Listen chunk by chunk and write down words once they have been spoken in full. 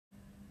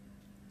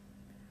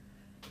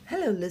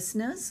Hello,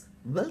 listeners.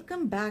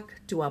 Welcome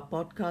back to our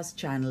podcast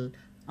channel,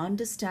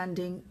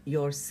 Understanding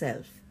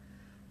Yourself.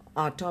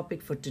 Our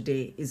topic for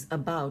today is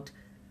about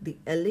the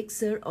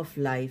elixir of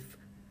life,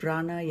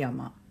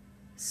 pranayama.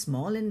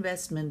 Small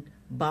investment,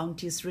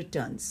 bounteous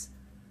returns.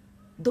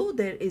 Though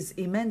there is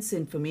immense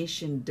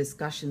information,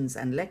 discussions,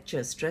 and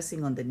lectures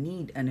stressing on the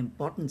need and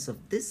importance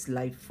of this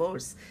life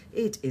force,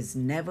 it is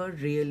never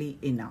really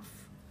enough.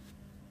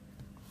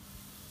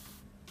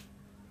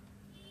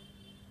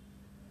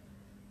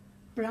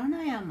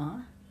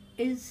 Pranayama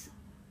is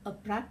a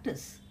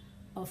practice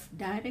of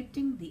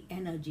directing the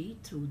energy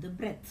through the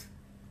breath.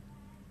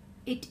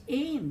 It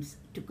aims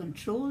to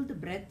control the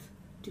breath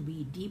to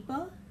be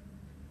deeper,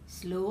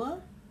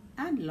 slower,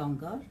 and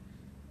longer,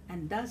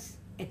 and thus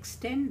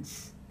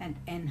extends and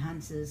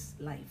enhances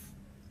life.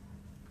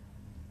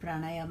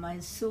 Pranayama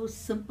is so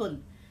simple,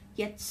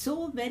 yet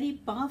so very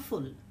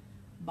powerful,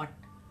 but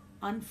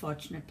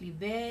unfortunately,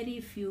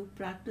 very few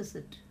practice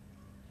it.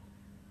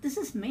 This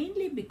is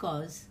mainly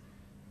because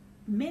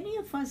many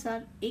of us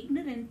are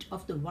ignorant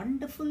of the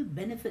wonderful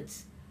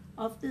benefits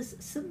of this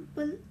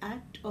simple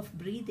act of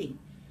breathing,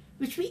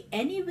 which we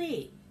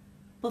anyway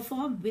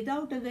perform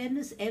without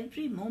awareness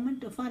every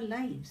moment of our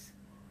lives.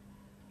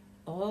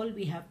 All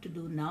we have to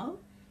do now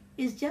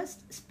is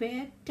just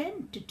spare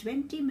 10 to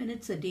 20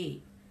 minutes a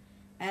day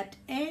at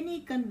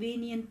any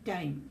convenient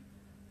time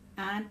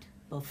and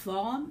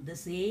perform the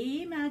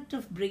same act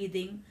of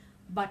breathing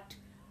but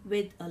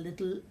with a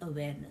little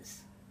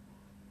awareness.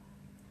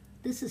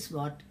 This is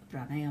what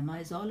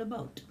pranayama is all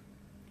about.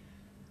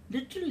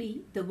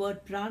 Literally, the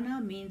word prana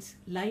means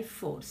life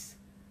force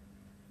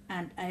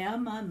and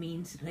ayama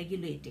means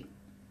regulating.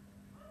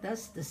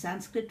 Thus, the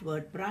Sanskrit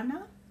word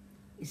prana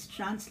is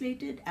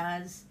translated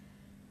as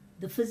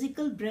the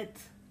physical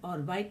breath or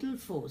vital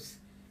force,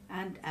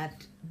 and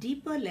at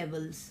deeper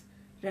levels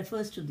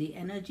refers to the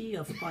energy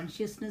of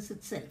consciousness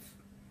itself,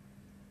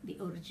 the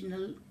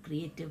original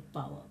creative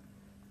power.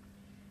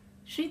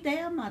 Sri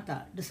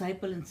Dayamata,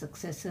 disciple and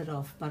successor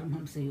of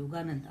Paramahamsa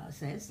Yogananda,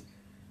 says,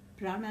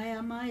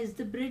 Pranayama is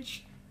the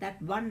bridge that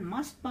one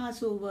must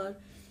pass over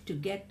to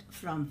get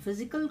from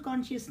physical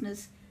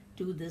consciousness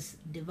to this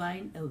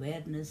divine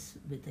awareness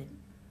within.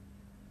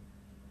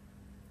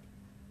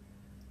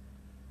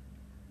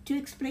 To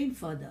explain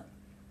further,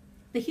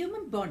 the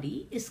human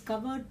body is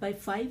covered by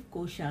 5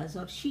 koshas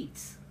or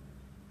sheaths.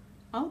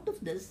 Out of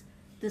this,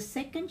 the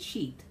second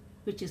sheath,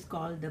 which is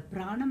called the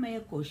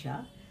Pranamaya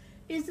kosha,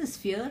 is the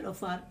sphere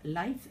of our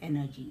life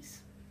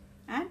energies,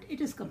 and it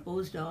is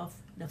composed of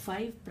the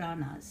 5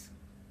 pranas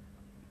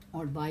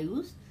or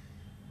vayus,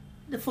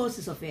 the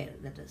forces of air,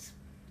 that is.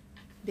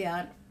 They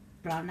are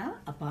prana,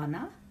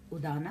 apana,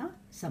 udana,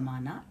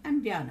 samana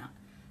and vyana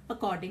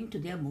according to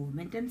their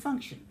movement and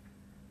function.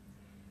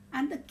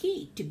 And the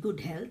key to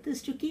good health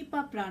is to keep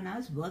our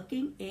pranas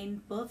working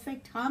in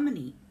perfect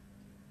harmony.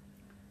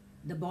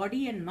 The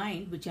body and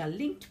mind, which are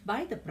linked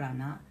by the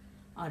prana,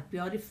 are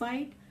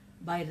purified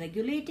by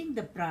regulating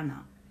the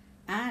prana,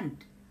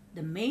 and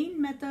the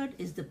main method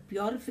is the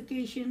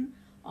purification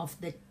of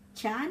the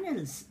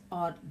channels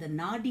or the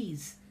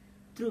nadis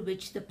through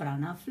which the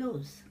prana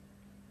flows.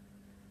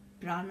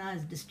 Prana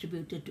is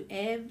distributed to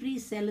every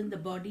cell in the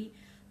body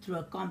through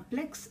a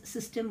complex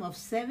system of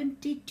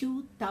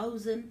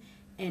 72,000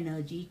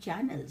 energy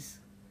channels.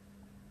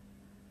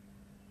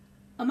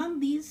 Among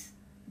these,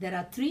 there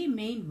are 3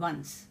 main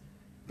ones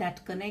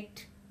that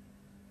connect: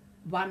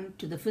 1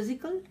 to the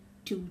physical,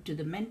 2 to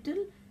the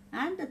mental,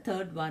 and the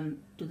third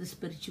one to the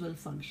spiritual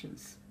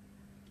functions.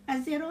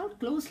 As they are all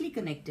closely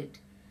connected,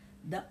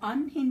 the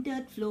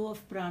unhindered flow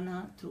of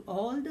prana through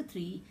all the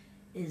 3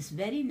 is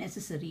very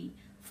necessary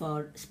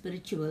for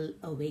spiritual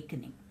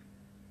awakening.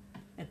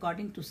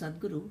 According to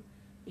Sadhguru,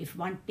 if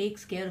one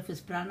takes care of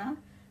his prana,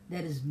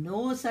 there is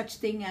no such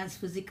thing as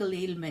physical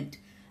ailment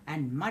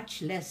and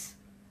much less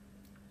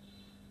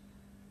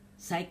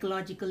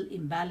psychological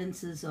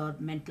imbalances or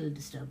mental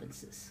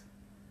disturbances.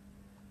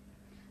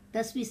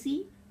 Thus we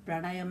see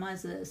pranayama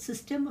as a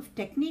system of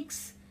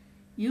techniques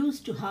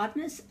used to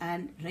harness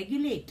and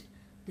regulate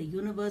the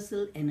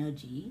universal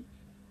energy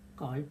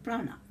called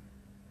prana.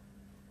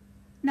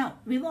 Now,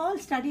 we've all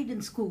studied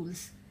in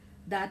schools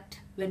that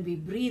when we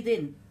breathe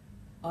in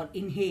or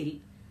inhale,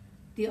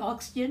 the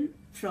oxygen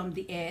from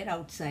the air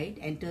outside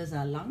enters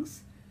our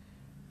lungs,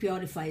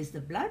 purifies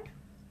the blood,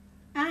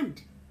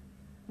 and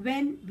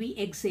when we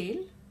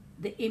exhale,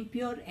 the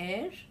impure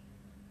air,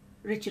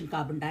 rich in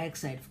carbon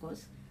dioxide of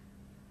course,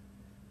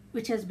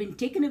 which has been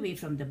taken away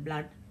from the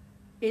blood,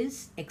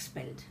 is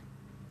expelled.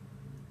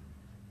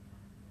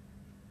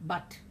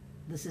 But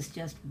this is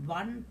just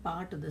one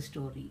part of the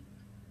story.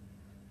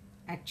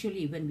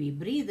 Actually, when we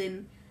breathe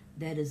in,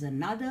 there is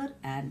another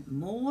and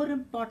more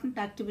important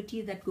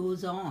activity that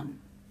goes on.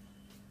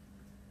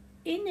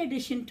 In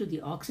addition to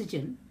the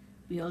oxygen,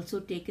 we also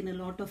take in a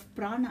lot of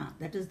prana,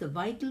 that is the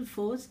vital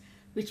force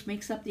which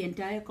makes up the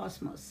entire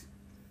cosmos.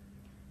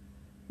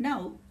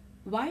 Now,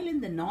 while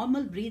in the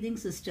normal breathing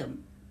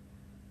system,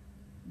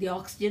 the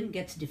oxygen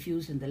gets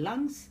diffused in the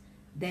lungs,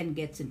 then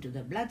gets into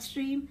the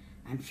bloodstream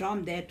and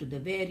from there to the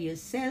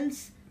various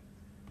cells,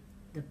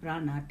 the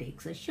prana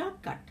takes a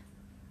shortcut.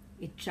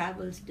 It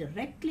travels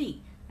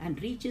directly and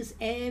reaches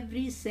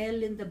every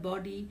cell in the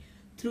body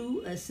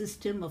through a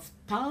system of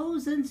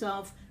thousands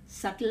of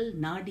subtle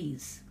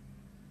nadis,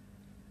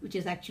 which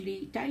is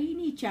actually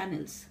tiny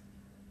channels,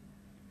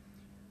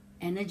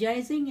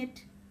 energizing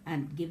it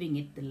and giving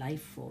it the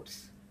life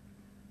force.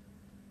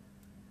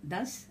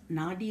 Thus,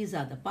 nadis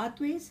are the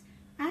pathways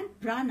and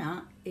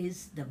prana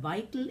is the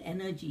vital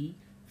energy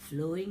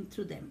flowing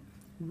through them.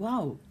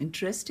 Wow,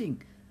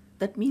 interesting.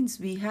 That means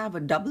we have a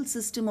double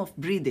system of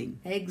breathing.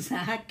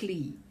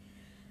 Exactly.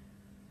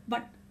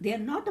 But they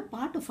are not a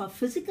part of our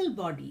physical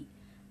body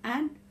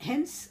and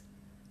hence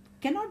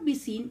cannot be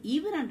seen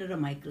even under a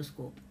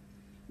microscope.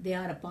 They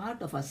are a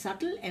part of our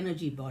subtle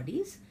energy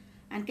bodies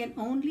and can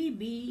only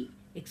be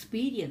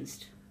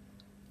experienced.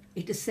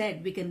 It is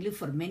said we can live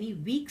for many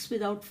weeks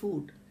without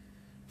food,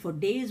 for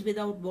days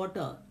without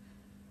water,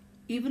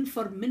 even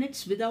for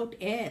minutes without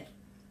air,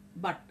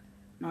 but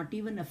not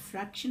even a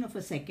fraction of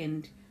a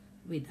second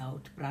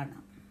without prana.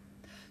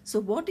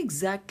 So, what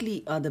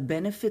exactly are the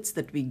benefits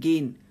that we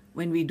gain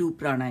when we do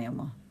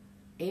pranayama?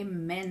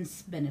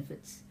 Immense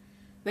benefits.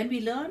 When we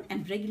learn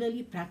and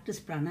regularly practice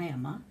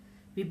pranayama,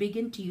 we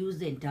begin to use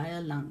the entire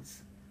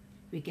lungs.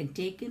 We can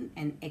take in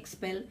and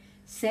expel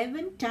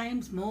 7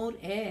 times more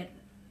air,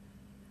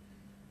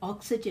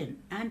 oxygen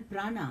and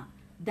prana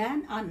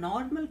than our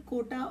normal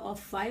quota of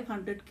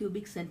 500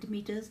 cubic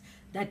centimeters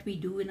that we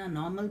do in our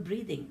normal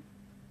breathing.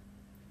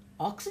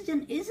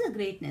 Oxygen is a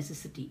great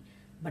necessity,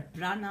 but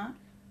prana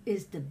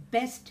is the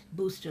best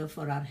booster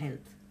for our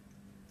health.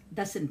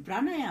 Thus, in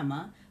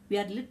pranayama, we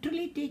are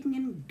literally taking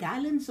in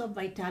gallons of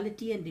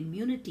vitality and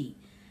immunity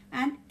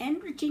and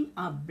enriching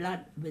our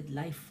blood with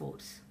life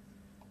force.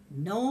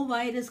 No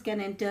virus can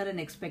enter and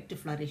expect to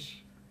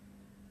flourish.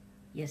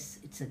 Yes,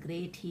 it's a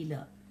great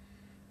healer.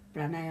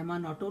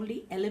 Pranayama not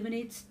only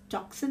eliminates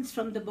toxins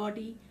from the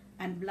body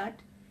and blood,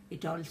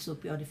 it also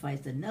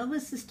purifies the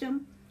nervous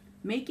system,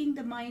 making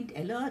the mind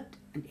alert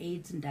and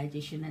aids in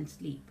digestion and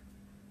sleep.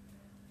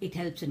 It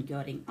helps in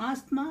curing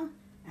asthma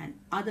and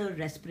other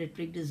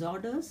respiratory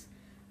disorders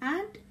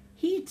and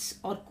heats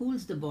or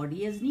cools the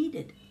body as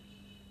needed.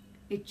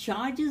 It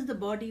charges the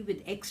body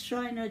with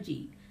extra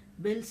energy,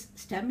 builds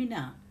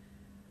stamina,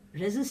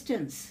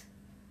 resistance.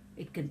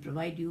 It can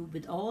provide you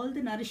with all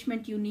the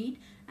nourishment you need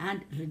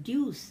and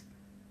reduce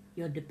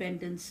your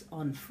dependence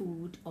on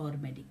food or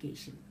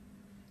medication.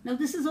 Now,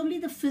 this is only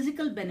the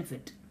physical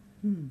benefit.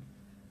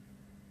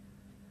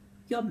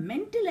 Your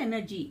mental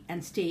energy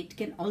and state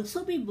can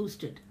also be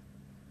boosted.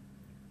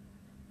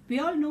 We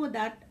all know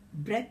that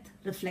breath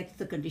reflects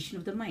the condition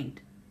of the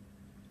mind.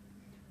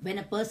 When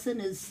a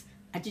person is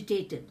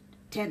agitated,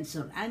 tense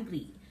or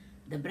angry,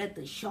 the breath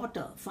is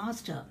shorter,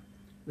 faster.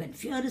 When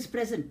fear is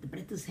present, the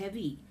breath is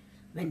heavy.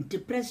 When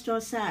depressed or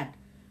sad,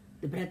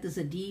 the breath is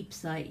a deep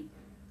sigh.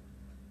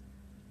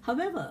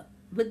 However,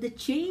 with the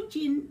change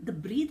in the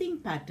breathing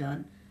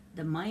pattern,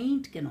 the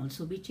mind can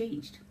also be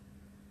changed.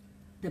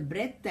 The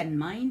breath and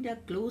mind are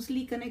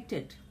closely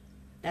connected.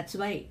 That's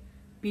why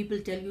people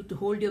tell you to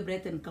hold your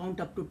breath and count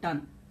up to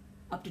 10,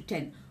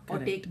 or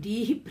Correct. take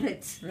deep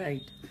breaths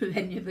Right.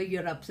 whenever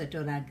you're upset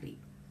or angry.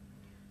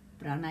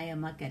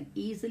 Pranayama can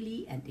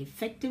easily and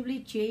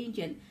effectively change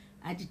an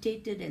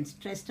agitated and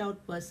stressed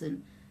out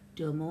person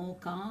to a more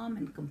calm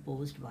and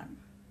composed one.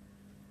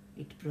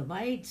 It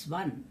provides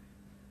one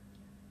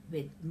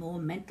with more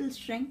mental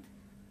strength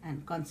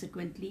and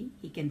consequently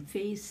he can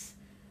face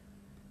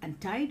and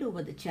tide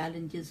over the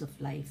challenges of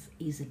life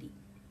easily.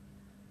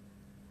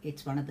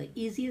 It's one of the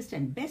easiest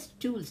and best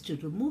tools to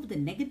remove the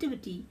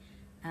negativity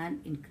and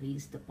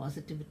increase the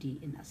positivity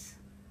in us.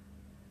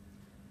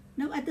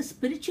 Now, at the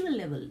spiritual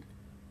level,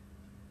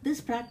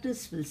 this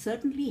practice will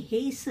certainly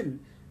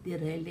hasten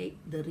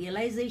the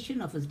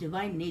realization of his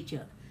divine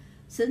nature,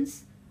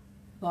 since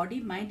body,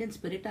 mind and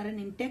spirit are an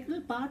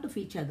integral part of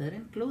each other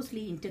and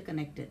closely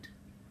interconnected.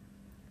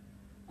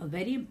 A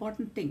very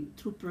important thing,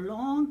 through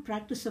prolonged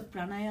practice of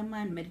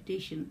pranayama and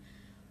meditation,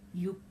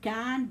 you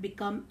can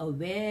become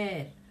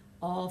aware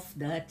of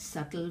that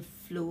subtle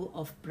flow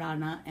of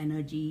prana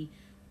energy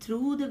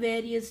through the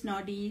various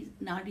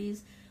nadis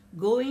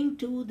going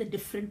to the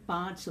different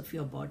parts of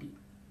your body.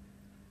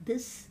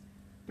 This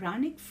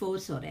pranic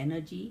force or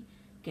energy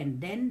can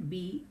then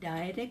be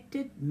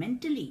directed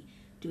mentally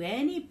to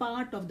any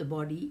part of the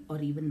body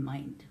or even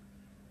mind.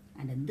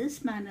 And in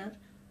this manner,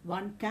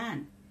 one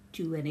can,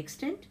 to an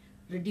extent,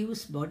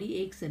 reduce body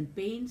aches and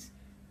pains,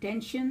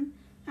 tension,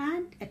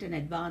 and at an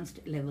advanced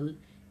level,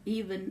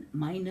 even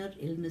minor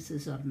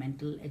illnesses or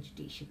mental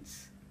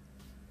agitations.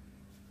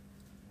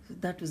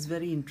 That was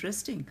very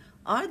interesting.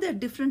 Are there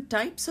different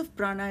types of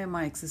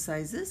pranayama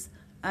exercises?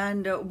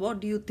 And what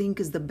do you think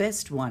is the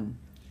best one?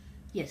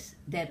 Yes,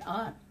 there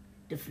are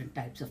different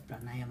types of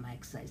pranayama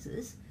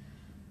exercises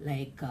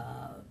like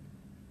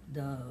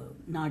the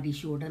Nadi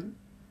Shodhan,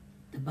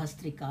 the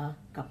Bhastrika,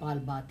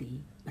 Kapalbhati,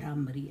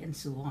 Brahmari and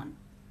so on.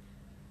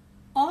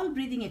 All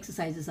breathing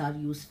exercises are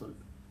useful,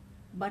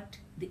 but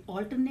the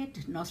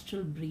alternate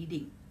nostril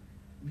breathing,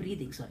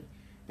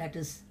 that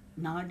is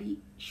Nadi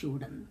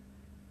Shudan,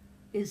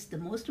 is the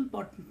most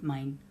important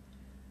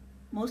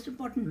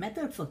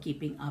method for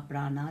keeping our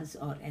pranas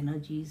or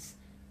energies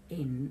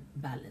in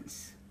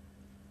balance.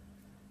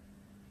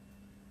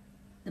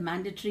 The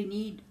mandatory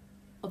need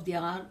of the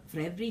hour for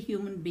every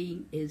human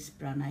being is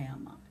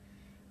pranayama.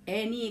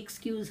 Any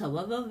excuse,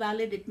 however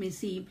valid it may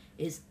seem,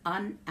 is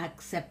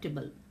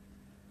unacceptable.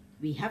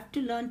 We have to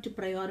learn to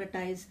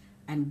prioritize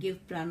and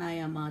give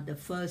pranayama the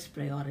first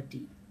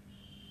priority.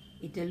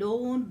 It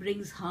alone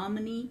brings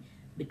harmony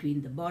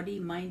between the body,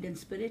 mind, and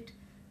spirit,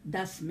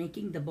 thus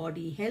making the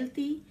body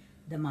healthy,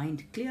 the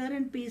mind clear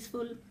and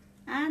peaceful,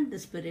 and the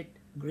spirit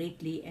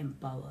greatly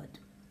empowered.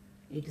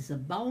 It is a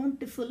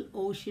bountiful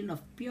ocean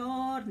of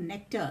pure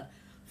nectar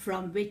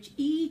from which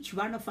each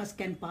one of us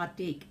can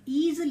partake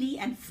easily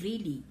and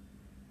freely.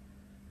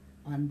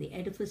 On the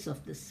edifice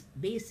of this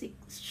basic,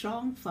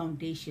 strong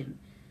foundation,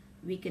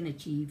 we can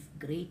achieve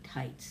great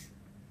heights.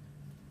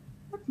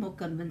 What more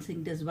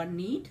convincing does one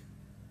need?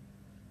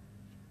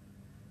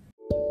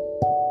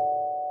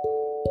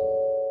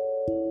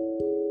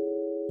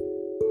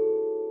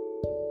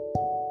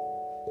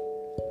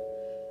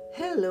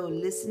 Hello,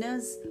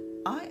 listeners.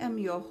 I am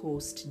your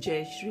host,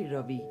 Jayashree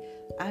Ravi,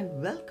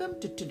 and welcome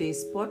to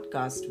today's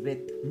podcast with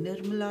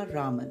Nirmala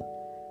Raman.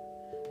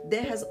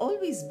 There has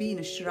always been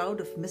a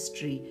shroud of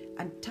mystery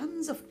and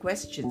tons of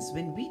questions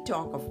when we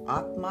talk of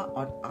Atma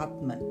or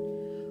Atman.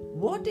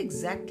 What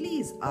exactly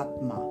is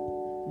Atma?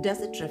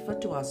 Does it refer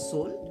to our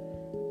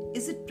soul?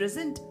 Is it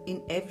present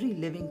in every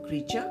living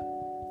creature?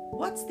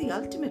 What's the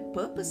ultimate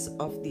purpose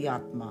of the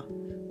Atma?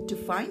 To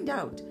find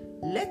out,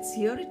 let's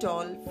hear it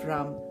all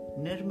from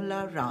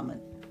Nirmala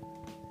Raman.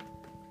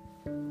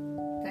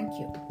 Thank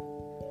you.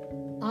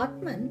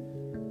 Atman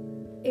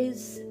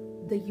is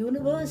the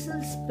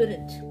universal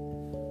spirit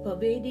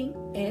pervading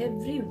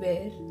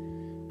everywhere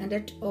and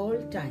at all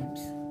times.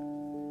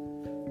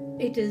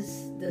 It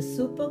is the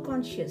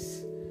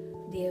superconscious,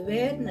 the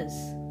awareness,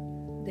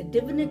 the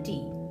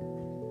divinity,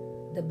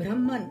 the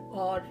Brahman,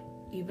 or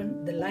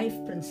even the life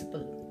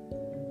principle.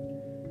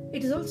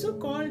 It is also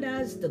called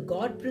as the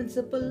God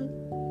principle,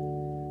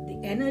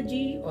 the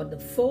energy or the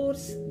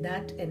force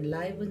that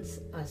enlivens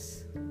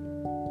us.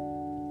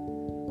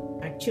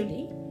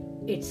 Actually,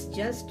 it's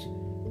just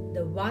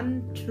the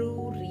one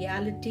true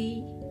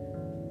reality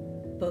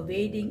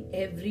pervading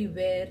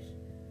everywhere,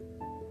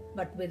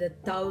 but with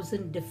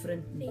 1,000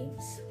 different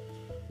names.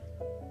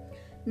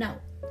 Now,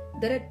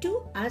 there are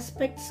two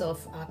aspects of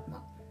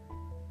Atma.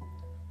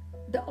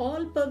 The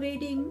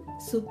all-pervading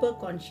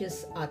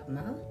superconscious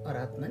Atma or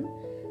Atman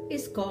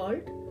is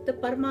called the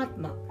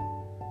Paramatma.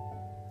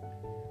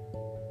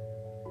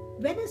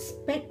 When a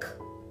speck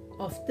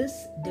of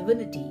this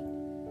divinity,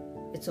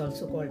 it's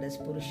also called as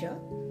Purusha,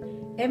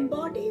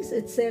 embodies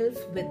itself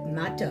with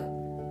matter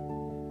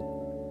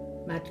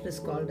is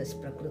called as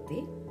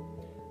Prakriti,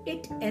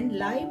 it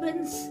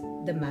enlivens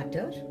the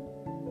matter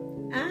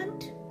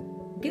and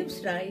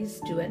gives rise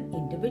to an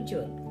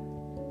individual,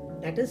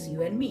 that is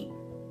you and me.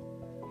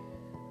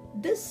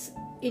 This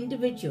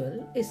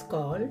individual is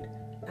called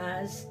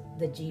as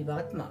the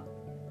Jivatma,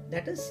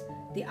 that is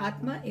the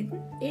Atma in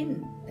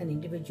an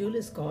individual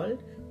is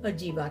called a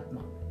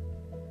Jivatma.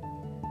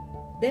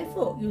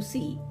 Therefore, you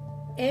see,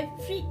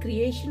 every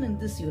creation in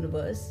this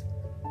universe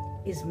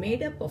is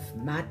made up of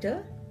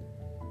matter,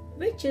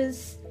 which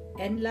is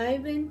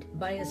enlivened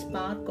by a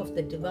spark of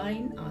the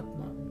divine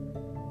Atma.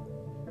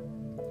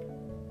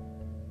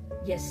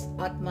 Yes,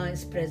 Atma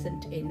is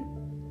present in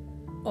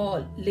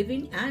all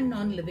living and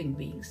non-living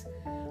beings.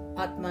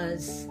 Atma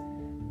is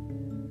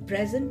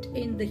present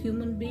in the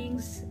human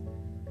beings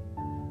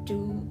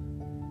to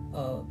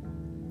a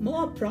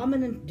more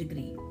prominent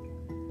degree.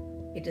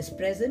 It is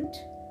present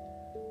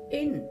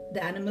in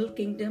the animal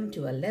kingdom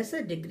to a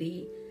lesser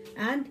degree,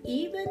 and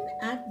even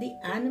at the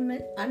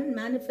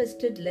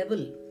unmanifested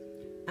level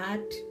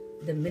at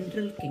the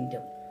mineral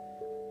kingdom.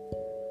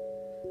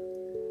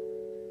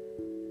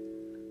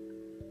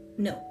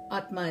 No,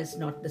 Atma is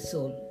not the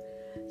soul.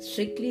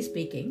 Strictly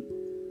speaking,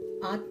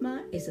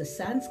 Atma is a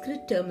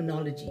Sanskrit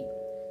terminology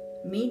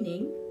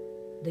meaning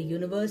the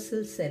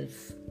universal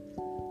self,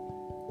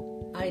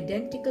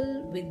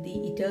 identical with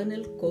the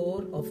eternal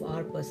core of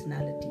our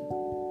personality.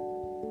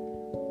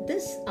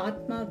 This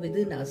Atma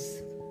within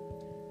us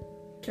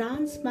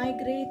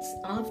transmigrates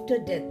after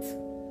death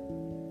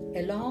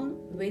along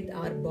with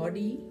our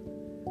body,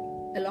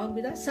 along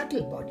with our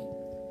subtle body,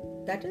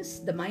 that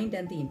is the mind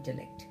and the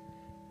intellect,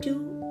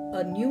 to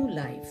a new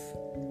life.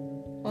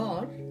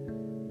 Or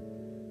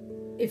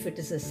if it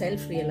is a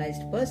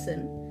self-realized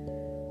person,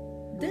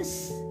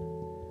 this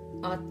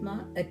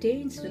Atma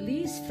attains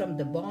release from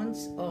the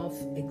bonds of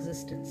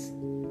existence,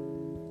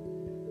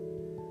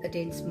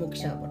 attains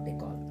moksha, what they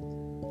call.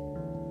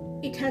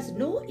 It has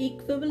no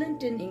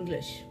equivalent in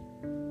English,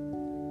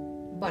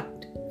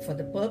 but for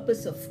the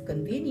purpose of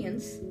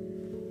convenience,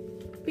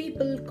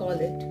 people call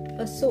it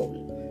a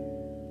soul.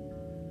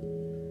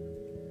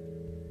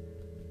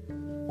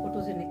 What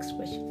was the next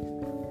question?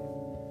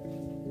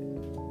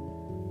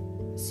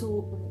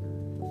 So,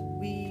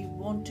 we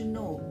want to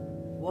know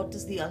what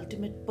is the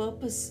ultimate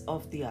purpose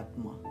of the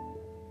Atma?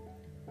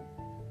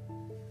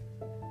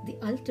 The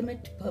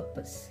ultimate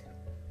purpose.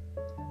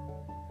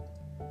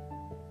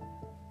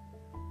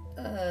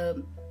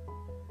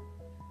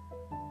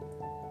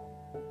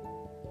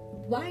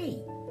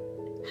 Why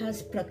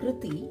has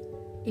Prakriti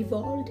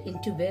evolved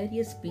into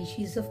various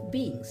species of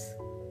beings?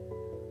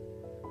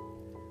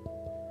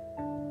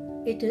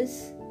 It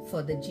is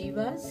for the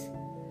jivas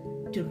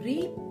to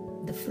reap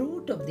the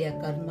fruit of their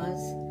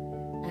karmas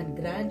and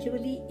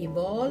gradually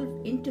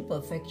evolve into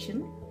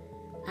perfection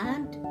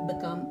and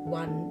become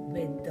one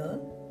with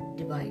the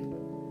divine.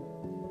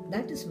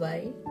 That is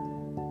why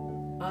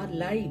our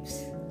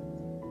lives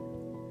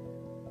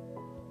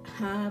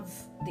have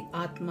the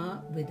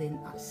Atma within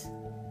us.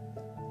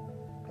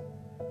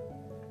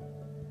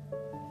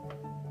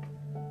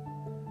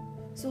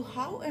 So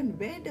how and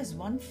where does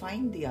one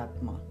find the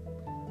Atma?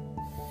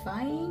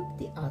 Find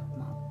the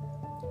Atma.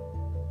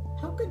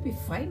 How can we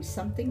find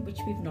something which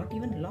we've not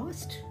even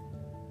lost?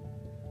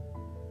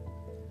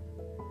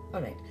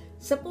 Alright,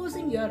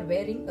 supposing you are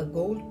wearing a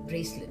gold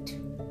bracelet.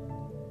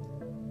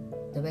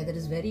 The weather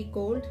is very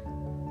cold,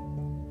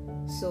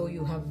 so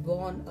you have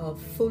worn a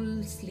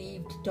full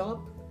sleeved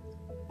top,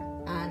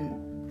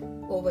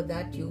 and over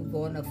that you've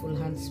worn a full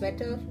hand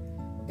sweater,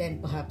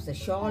 then perhaps a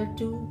shawl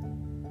too.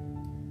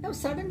 Now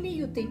suddenly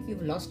you think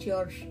you've lost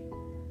your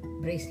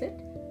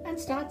bracelet and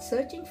start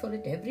searching for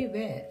it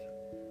everywhere.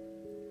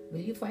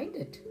 Will you find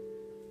it?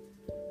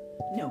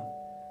 No.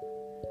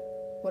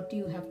 What do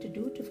you have to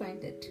do to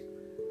find it?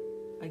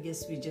 I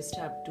guess we just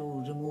have to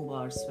remove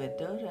our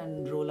sweater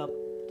and roll up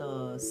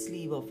the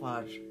sleeve of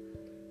our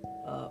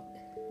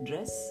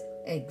dress.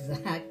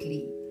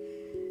 Exactly.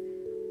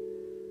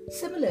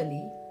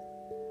 Similarly,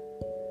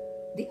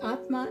 the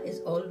Atma is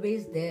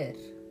always there.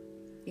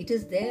 It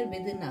is there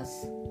within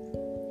us.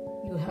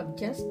 You have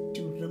just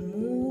to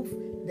remove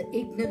the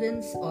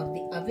ignorance or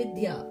the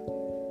avidya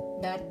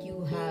that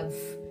you have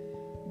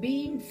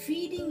been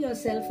feeding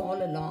yourself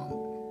all along.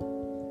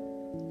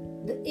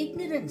 The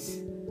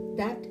ignorance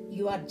that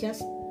you are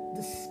just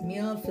this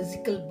mere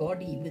physical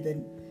body with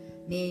a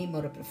name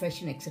or a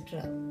profession,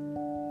 etc.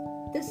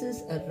 This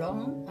is a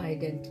wrong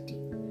identity.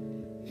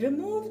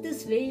 Remove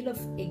this veil of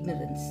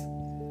ignorance.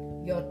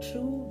 Your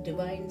true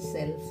divine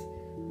self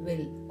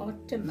will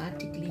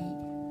automatically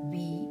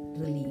be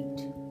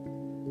relieved.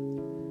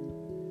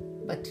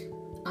 But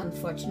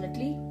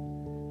unfortunately,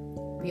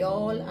 we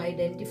all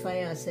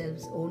identify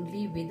ourselves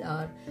only with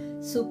our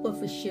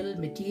superficial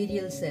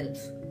material self,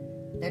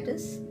 that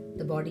is,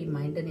 the body,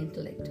 mind, and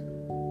intellect.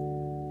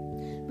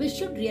 We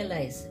should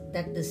realize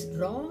that this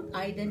wrong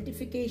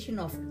identification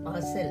of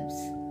ourselves,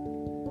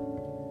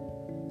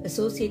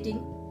 associating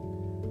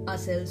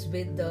ourselves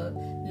with the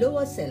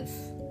lower self,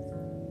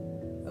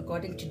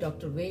 according to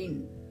Dr.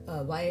 Wayne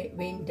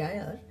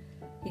Dyer,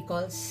 he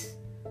calls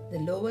the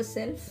lower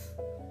self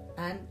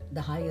and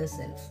the higher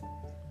self.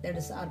 That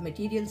is, our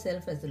material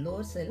self as the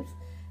lower self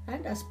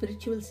and our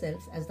spiritual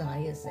self as the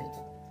higher self.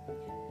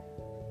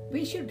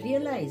 We should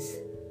realize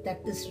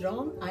that this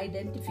wrong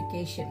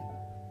identification,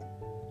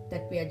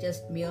 that we are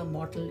just mere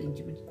mortal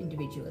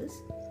individuals,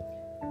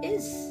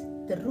 is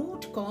the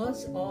root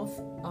cause of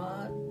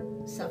our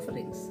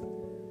sufferings.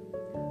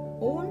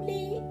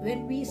 Only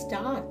when we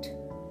start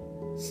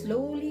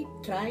slowly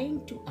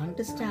trying to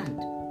understand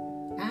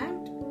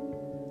and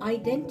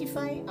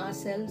identify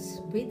ourselves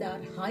with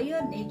our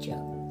higher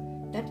nature,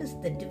 that is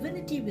the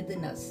divinity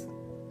within us,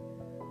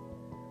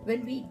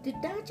 when we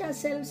detach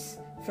ourselves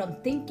from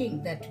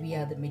thinking that we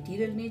are the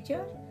material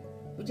nature,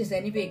 which is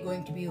anyway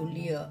going to be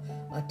only a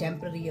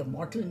temporary, a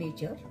mortal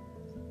nature,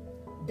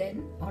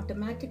 then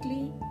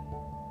automatically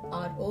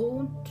our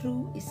own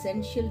true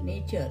essential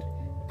nature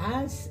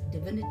as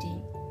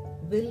divinity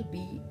will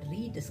be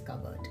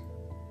rediscovered.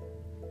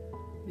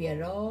 We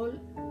are all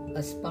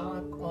a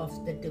spark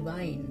of the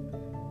divine,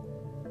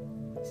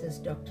 says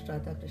Dr.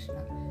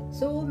 Radhakrishna.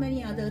 So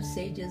many other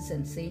sages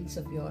and saints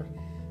of yore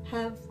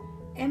have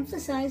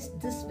emphasized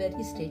this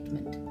very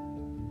statement,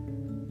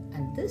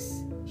 and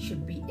this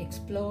should be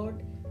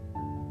explored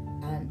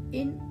and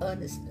in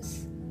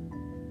earnestness,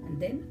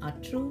 and then our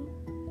true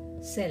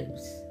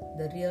selves,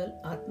 the real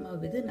Atma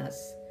within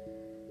us,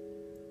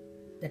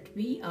 that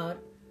we are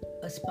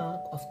a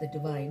spark of the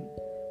divine,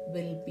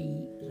 will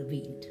be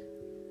revealed.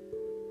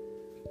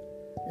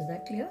 Is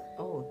that clear?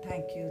 Oh,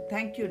 thank you.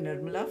 Thank you,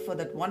 Nirmala, for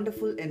that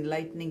wonderful,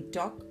 enlightening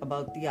talk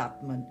about the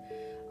Atman.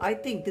 I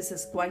think this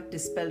has quite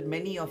dispelled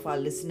many of our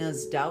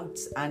listeners'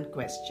 doubts and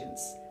questions.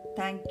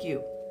 Thank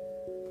you.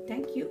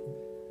 Thank you.